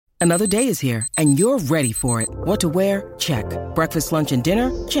Another day is here, and you're ready for it. What to wear? Check. Breakfast, lunch, and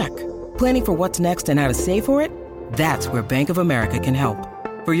dinner? Check. Planning for what's next and how to save for it? That's where Bank of America can help.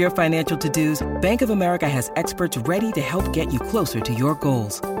 For your financial to-dos, Bank of America has experts ready to help get you closer to your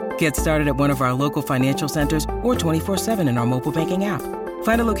goals. Get started at one of our local financial centers or 24/7 in our mobile banking app.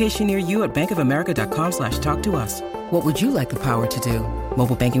 Find a location near you at bankofamerica.com/talktous. What would you like the power to do?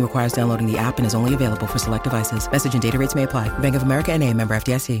 Mobile banking requires downloading the app and is only available for select devices. Message and data rates may apply. Bank of America N.A., member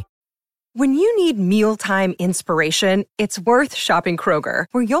FDIC. When you need mealtime inspiration, it's worth shopping Kroger,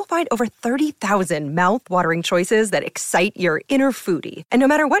 where you'll find over 30,000 mouth-watering choices that excite your inner foodie. And no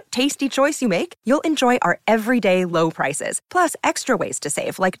matter what tasty choice you make, you'll enjoy our everyday low prices, plus extra ways to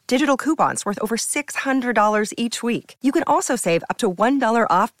save, like digital coupons worth over $600 each week. You can also save up to $1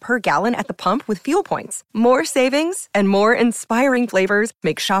 off per gallon at the pump with fuel points. More savings and more inspiring flavors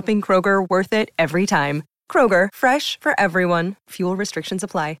make shopping Kroger worth it every time. Kroger, fresh for everyone. Fuel restrictions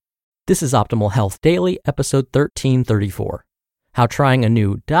apply. This is Optimal Health Daily, episode 1334. How trying a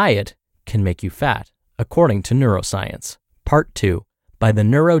new diet can make you fat, according to Neuroscience. Part 2, by the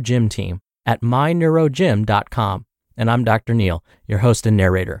NeuroGym team at MyNeuroGym.com. And I'm Dr. Neil, your host and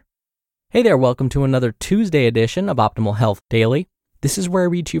narrator. Hey there, welcome to another Tuesday edition of Optimal Health Daily. This is where I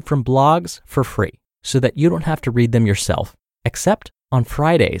read to you from blogs for free, so that you don't have to read them yourself, except on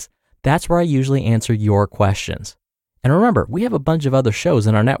Fridays. That's where I usually answer your questions. And remember, we have a bunch of other shows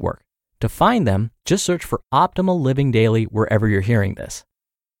in our network. To find them, just search for Optimal Living Daily wherever you're hearing this.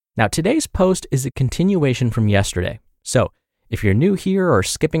 Now, today's post is a continuation from yesterday. So, if you're new here or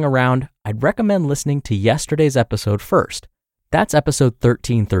skipping around, I'd recommend listening to yesterday's episode first. That's episode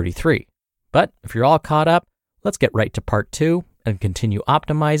 1333. But if you're all caught up, let's get right to part 2 and continue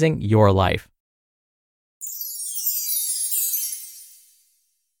optimizing your life.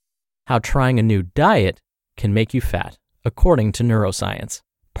 How trying a new diet can make you fat, according to Neuroscience.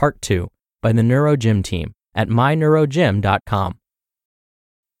 Part 2, by the NeuroGym team at MyNeuroGym.com.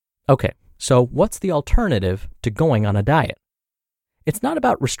 Okay, so what's the alternative to going on a diet? It's not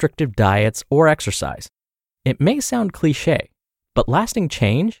about restrictive diets or exercise. It may sound cliche, but lasting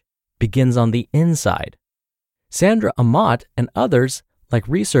change begins on the inside. Sandra Amat and others, like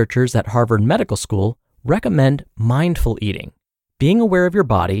researchers at Harvard Medical School, recommend mindful eating, being aware of your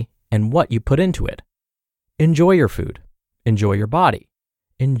body and what you put into it. Enjoy your food. Enjoy your body.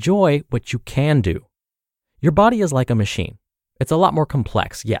 Enjoy what you can do. Your body is like a machine. It's a lot more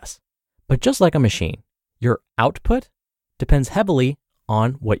complex, yes. But just like a machine, your output depends heavily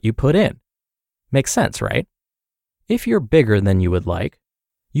on what you put in. Makes sense, right? If you're bigger than you would like,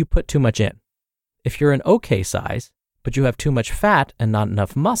 you put too much in. If you're an okay size, but you have too much fat and not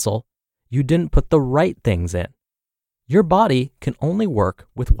enough muscle, you didn't put the right things in. Your body can only work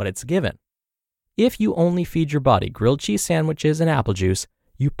with what it's given. If you only feed your body grilled cheese sandwiches and apple juice,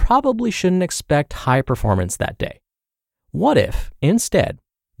 you probably shouldn't expect high performance that day. What if, instead,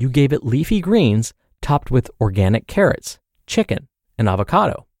 you gave it leafy greens topped with organic carrots, chicken, and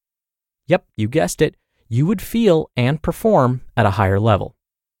avocado? Yep, you guessed it, you would feel and perform at a higher level.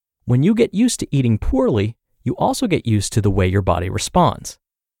 When you get used to eating poorly, you also get used to the way your body responds.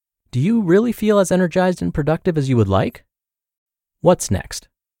 Do you really feel as energized and productive as you would like? What's next?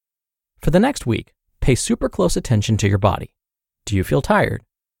 For the next week, pay super close attention to your body. Do you feel tired?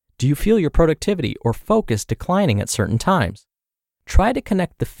 Do you feel your productivity or focus declining at certain times? Try to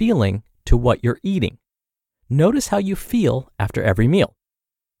connect the feeling to what you're eating. Notice how you feel after every meal.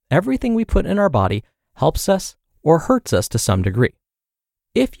 Everything we put in our body helps us or hurts us to some degree.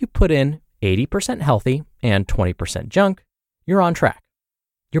 If you put in 80% healthy and 20% junk, you're on track.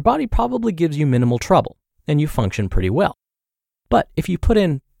 Your body probably gives you minimal trouble and you function pretty well. But if you put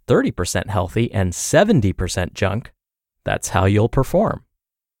in 30% healthy and 70% junk, that's how you'll perform.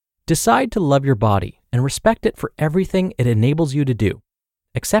 Decide to love your body and respect it for everything it enables you to do.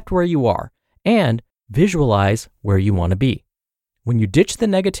 Accept where you are and visualize where you want to be. When you ditch the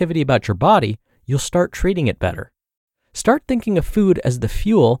negativity about your body, you'll start treating it better. Start thinking of food as the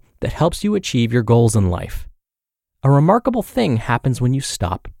fuel that helps you achieve your goals in life. A remarkable thing happens when you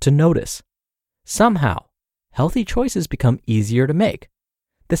stop to notice. Somehow, healthy choices become easier to make.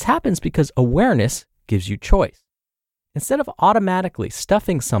 This happens because awareness gives you choice. Instead of automatically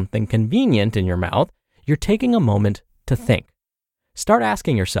stuffing something convenient in your mouth, you're taking a moment to think. Start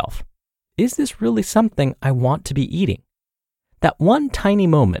asking yourself, is this really something I want to be eating? That one tiny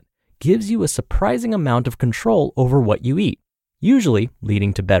moment gives you a surprising amount of control over what you eat, usually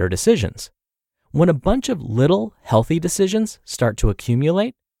leading to better decisions. When a bunch of little healthy decisions start to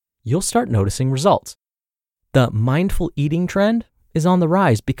accumulate, you'll start noticing results. The mindful eating trend is on the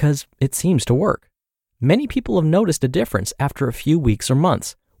rise because it seems to work. Many people have noticed a difference after a few weeks or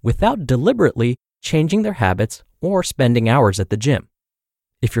months without deliberately changing their habits or spending hours at the gym.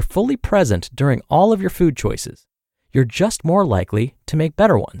 If you're fully present during all of your food choices, you're just more likely to make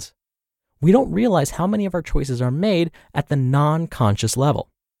better ones. We don't realize how many of our choices are made at the non-conscious level.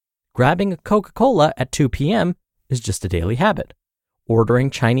 Grabbing a Coca-Cola at 2 p.m. is just a daily habit. Ordering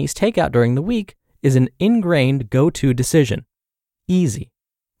Chinese takeout during the week is an ingrained go-to decision. Easy,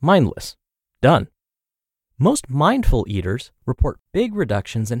 mindless, done. Most mindful eaters report big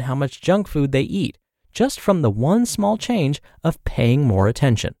reductions in how much junk food they eat just from the one small change of paying more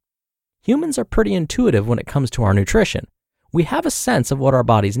attention. Humans are pretty intuitive when it comes to our nutrition. We have a sense of what our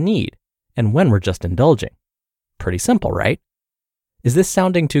bodies need and when we're just indulging. Pretty simple, right? Is this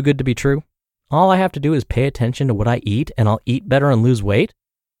sounding too good to be true? All I have to do is pay attention to what I eat and I'll eat better and lose weight?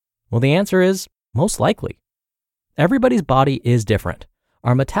 Well, the answer is most likely. Everybody's body is different.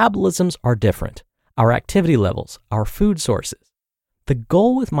 Our metabolisms are different. Our activity levels, our food sources. The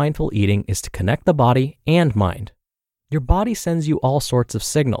goal with mindful eating is to connect the body and mind. Your body sends you all sorts of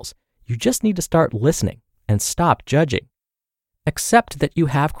signals. You just need to start listening and stop judging. Accept that you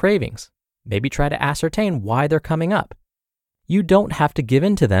have cravings. Maybe try to ascertain why they're coming up. You don't have to give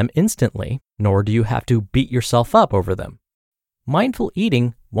in to them instantly, nor do you have to beat yourself up over them. Mindful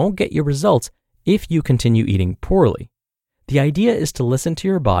eating won't get you results if you continue eating poorly. The idea is to listen to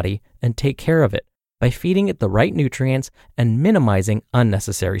your body and take care of it by feeding it the right nutrients and minimizing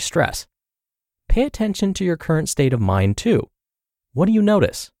unnecessary stress. Pay attention to your current state of mind too. What do you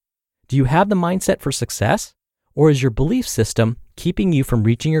notice? Do you have the mindset for success, or is your belief system keeping you from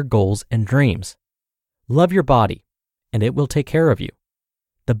reaching your goals and dreams? Love your body, and it will take care of you.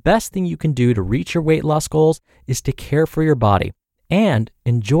 The best thing you can do to reach your weight loss goals is to care for your body and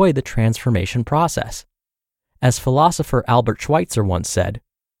enjoy the transformation process. As philosopher Albert Schweitzer once said,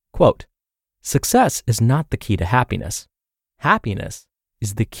 quote, "Success is not the key to happiness. Happiness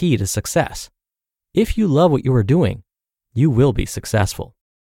is the key to success. If you love what you are doing, you will be successful."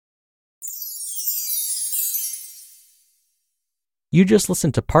 You just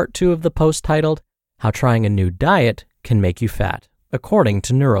listened to part 2 of the post titled, "How Trying a New Diet Can Make You Fat, According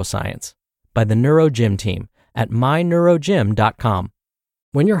to Neuroscience," by the NeuroGym team at MyNeuroGym.com.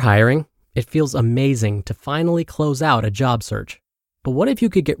 When you're hiring, it feels amazing to finally close out a job search. But what if you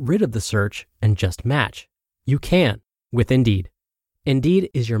could get rid of the search and just match? You can with Indeed. Indeed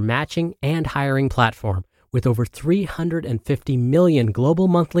is your matching and hiring platform with over 350 million global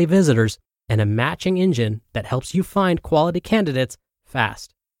monthly visitors and a matching engine that helps you find quality candidates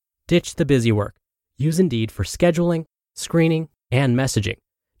fast. Ditch the busy work. Use Indeed for scheduling, screening, and messaging.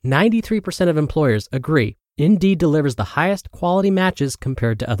 93% of employers agree Indeed delivers the highest quality matches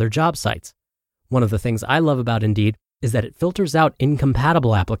compared to other job sites. One of the things I love about Indeed is that it filters out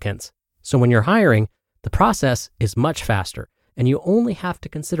incompatible applicants. So when you're hiring, the process is much faster, and you only have to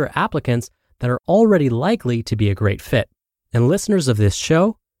consider applicants that are already likely to be a great fit. And listeners of this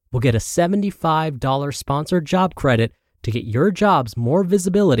show will get a $75 sponsored job credit to get your jobs more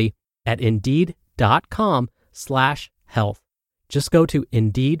visibility at Indeed.com/health. Just go to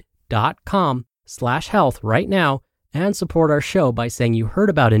Indeed.com/health right now and support our show by saying you heard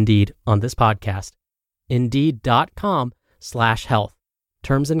about Indeed on this podcast. Indeed.com/health.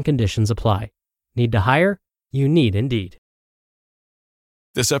 Terms and conditions apply. Need to hire? You need Indeed.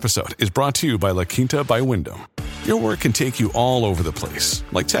 This episode is brought to you by La Quinta by Wyndham. Your work can take you all over the place,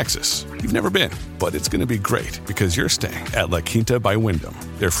 like Texas. You've never been, but it's going to be great because you're staying at La Quinta by Wyndham.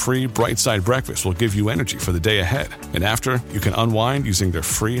 Their free Bright Side breakfast will give you energy for the day ahead. And after, you can unwind using their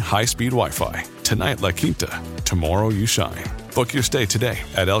free high-speed Wi-Fi. Tonight, La Quinta. Tomorrow, you shine. Book your stay today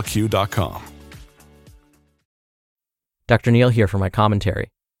at LQ.com. Dr. Neil here for my commentary.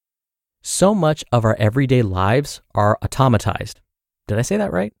 So much of our everyday lives are automatized. Did I say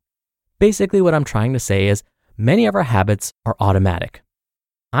that right? Basically, what I'm trying to say is many of our habits are automatic.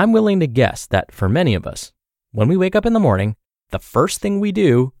 I'm willing to guess that for many of us, when we wake up in the morning, the first thing we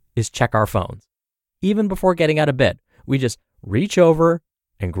do is check our phones. Even before getting out of bed, we just reach over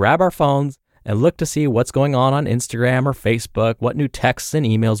and grab our phones and look to see what's going on Instagram or Facebook, what new texts and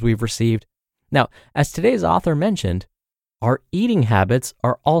emails we've received. Now, as today's author mentioned, our eating habits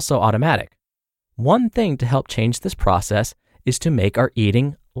are also automatic. One thing to help change this process is to make our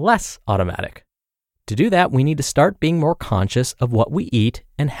eating less automatic. To do that, we need to start being more conscious of what we eat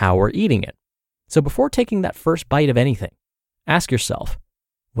and how we're eating it. So before taking that first bite of anything, ask yourself,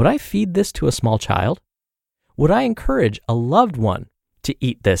 would I feed this to a small child? Would I encourage a loved one to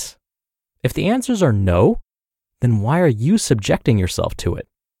eat this? If the answers are no, then why are you subjecting yourself to it?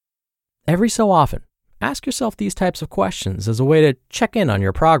 Every so often, ask yourself these types of questions as a way to check in on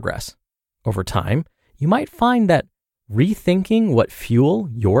your progress. Over time, you might find that rethinking what fuel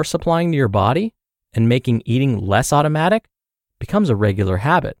you're supplying to your body and making eating less automatic becomes a regular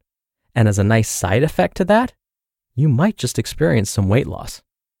habit. And as a nice side effect to that, you might just experience some weight loss.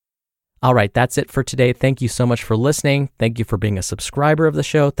 All right, that's it for today. Thank you so much for listening. Thank you for being a subscriber of the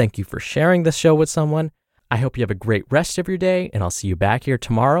show. Thank you for sharing the show with someone. I hope you have a great rest of your day, and I'll see you back here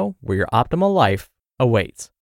tomorrow where your optimal life awaits.